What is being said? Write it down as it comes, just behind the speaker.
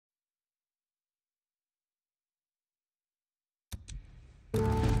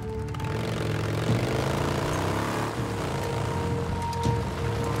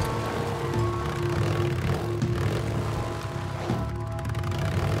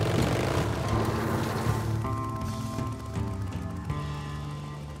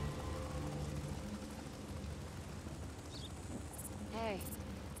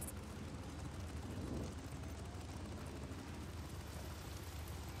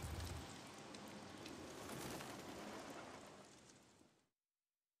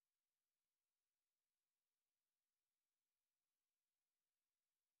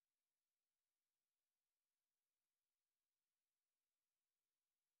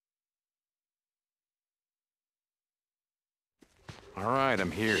All right, I'm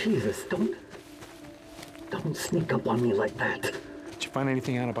here. Jesus, don't sneak up on me like that. Did you find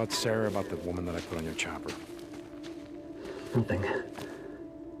anything out about Sarah, about the woman that I put on your chopper? Nothing.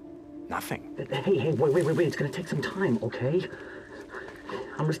 Nothing? Hey, wait. It's gonna take some time, okay?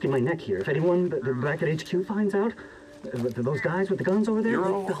 I'm risking my neck here. If anyone back at HQ finds out, those guys with the guns over there,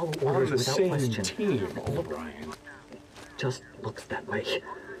 You're all they'll on orders the without same question. team, O'Brien. Just looks that way.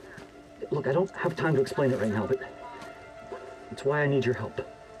 Look, I don't have time to explain it right now, but it's why I need your help.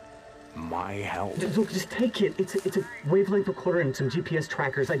 My help? Look, just take it. It's a wavelength recorder and some GPS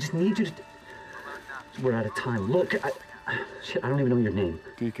trackers. I just need you to... We're out of time. Look, Shit, I don't even know your name.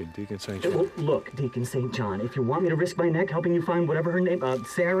 Deacon St. John. Well, look, Deacon St. John, if you want me to risk my neck helping you find whatever her name,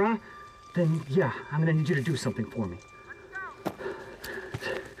 Sarah, then yeah, I'm gonna need you to do something for me.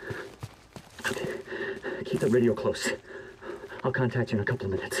 Keep that radio close. I'll contact you in a couple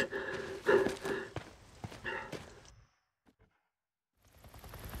of minutes.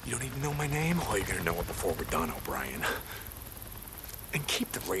 You don't even know my name? Oh, you're gonna know it before we're done, O'Brien. And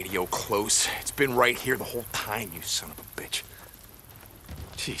keep the radio close. It's been right here the whole time, you son of a bitch.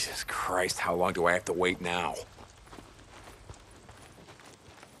 Jesus Christ, how long do I have to wait now?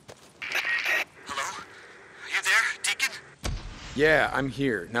 Hello? Are you there, Deacon? Yeah, I'm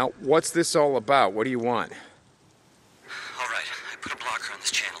here. Now, what's this all about? What do you want? All right, I put a blocker on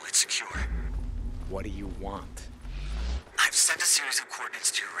this channel. It's secure. What do you want? I've sent a series of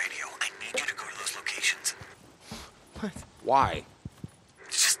coordinates to your radio. I need you to go to those locations. What? Why?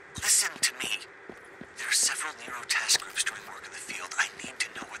 Just listen to me. There are several Nero task groups doing work in the field. I need to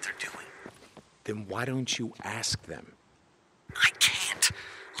know what they're doing. Then why don't you ask them? I can't.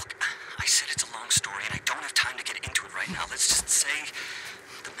 Look, I said it's a long story, and I don't have time to get into it right now. Let's just say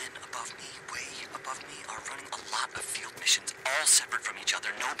the men above me, way above me, are running a lot of field missions, all separate from each other.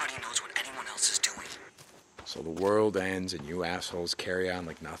 Nobody knows what anyone else is doing. So the world ends and you assholes carry on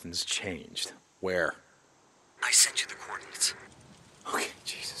like nothing's changed. Where? I sent you the coordinates. Okay,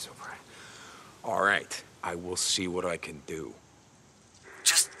 Jesus, O'Brien. All right, I will see what I can do.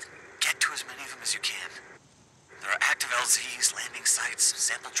 Just get to as many of them as you can. There are active LZs, landing sites,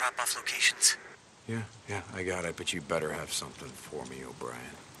 sample drop-off locations. Yeah, I got it, but you better have something for me, O'Brien.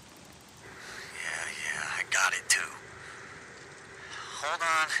 Yeah, I got it too. Hold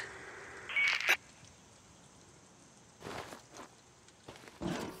on.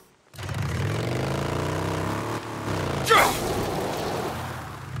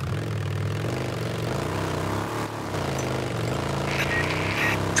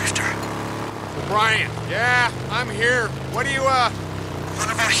 Drifter. O'Brien, yeah, I'm here. What do you, One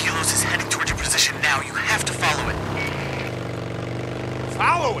of our helos is heading toward your position now. You have to follow it.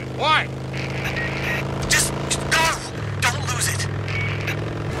 Follow it? Why? Just go! Don't lose it.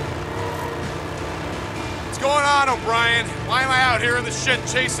 What's going on, O'Brien? Why am I out here in the shit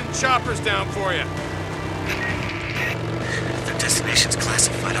chasing choppers down for you? Their destination's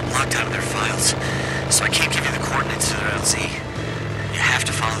classified. I'm locked out of their files. So I can't give you the coordinates to their LZ. You have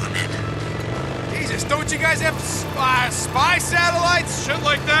to follow them in. Jesus, don't you guys have spy satellites? Shit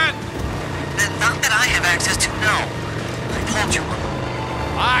like that? Not that I have access to, no. I told you.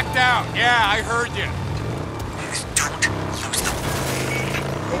 Locked out. Yeah, I heard you. Just don't lose them.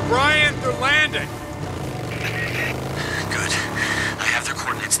 O'Brien, they're landing. Good. I have their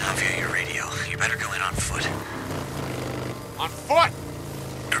coordinates now via your radio. You better go in on foot. On foot?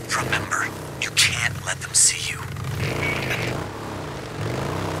 Remember, you can't let them see you.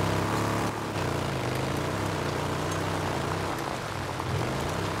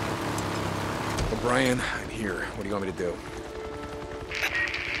 O'Brien, I'm here. What do you want me to do?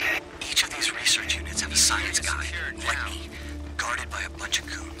 Each of these research units have a science guy, like me, guarded by a bunch of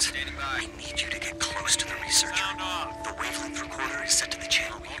goons. I need you to get close to the researcher. The wavelength recorder is set to the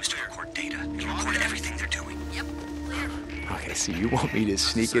channel we use to record data. It'll record everything they're doing. Yep, clear. Okay, so you want me to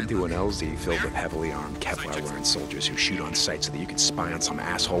sneak into an LZ filled with heavily armed Kevlar-wearing soldiers who shoot on sight so that you can spy on some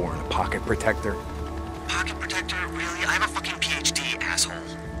asshole wearing a pocket protector? pocket protector? Really? I have a fucking PhD, asshole.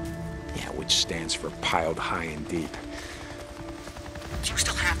 Yeah, which stands for piled high and deep. Do you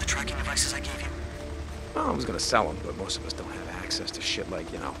still have the tracking devices I gave you? Well, I was gonna sell them, but most of us don't have access to shit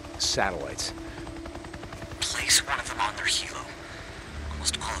like, you know, satellites. Place one of them on their helo.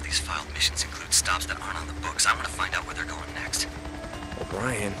 Almost all of these filed missions include stops that aren't on the books. I'm gonna find out where they're going next.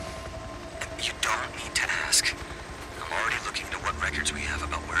 O'Brien. You don't need to ask. I'm already looking into what records we have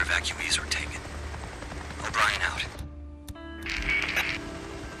about where evacuees are taken. O'Brien out.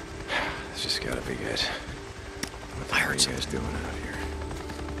 This just gotta be it. What the hell are you guys doing out here?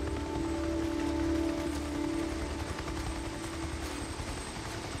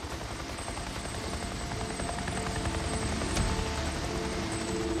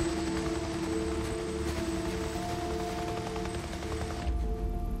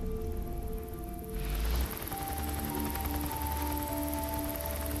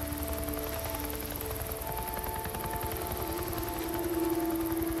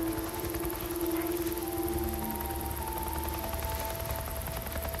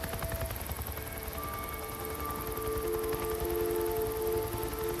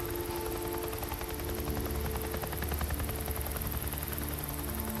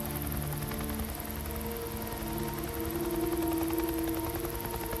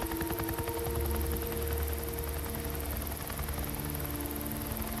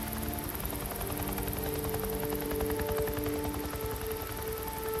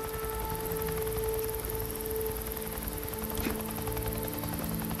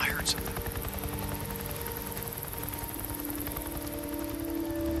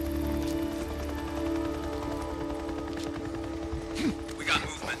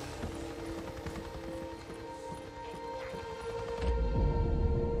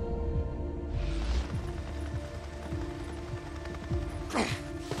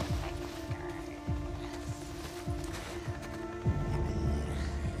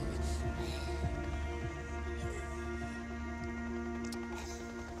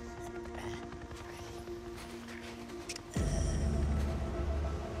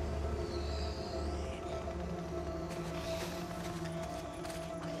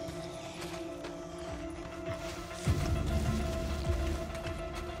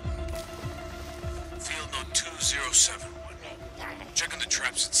 Checking the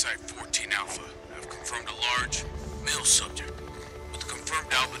traps inside 14 Alpha. I've confirmed a large male subject with a confirmed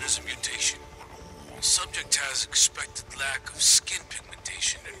albinism mutation. The subject has expected lack of skin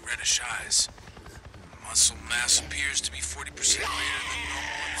pigmentation and reddish eyes. Muscle mass appears to be 40% greater than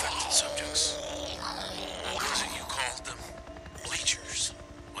normal infected subjects. What was it you called them? Bleachers.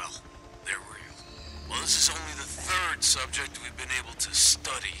 Well, they're real. Well, this is only the third subject we've been able to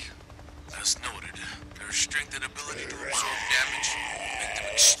study. As noted, their strength and ability to absorb damage make them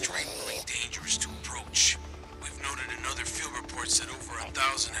extremely dangerous to approach. We've noted in other field reports that over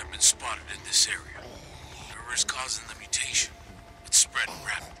 1,000 have been spotted in this area. Whatever is causing the mutation, it's spreading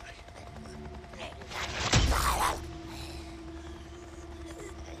rapidly.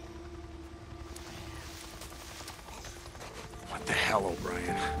 What the hell,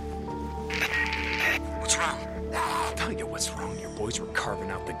 O'Brien? What's wrong? I'll tell you what's wrong. Your boys were carving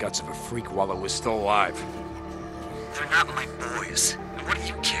out the guts of a freak while it was still alive. They're not my boys. And what do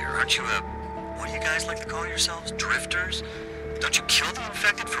you care? Aren't you what do you guys like to call yourselves? Drifters? Don't you kill the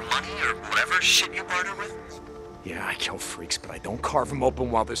infected for money or whatever shit you barter with? Yeah, I kill freaks, but I don't carve them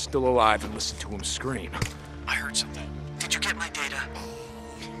open while they're still alive and listen to them scream. I heard something. Did you get my data?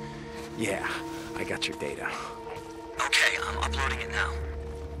 Yeah, I got your data. Okay, I'm uploading it now.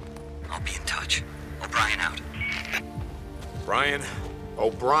 I'll be in touch. O'Brien out. Brian?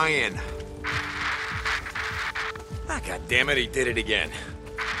 O'Brien! Ah, God damn it, he did it again.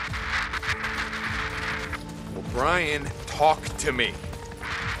 O'Brien, talk to me.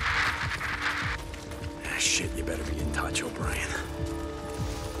 Ah, shit, you better be in touch, O'Brien.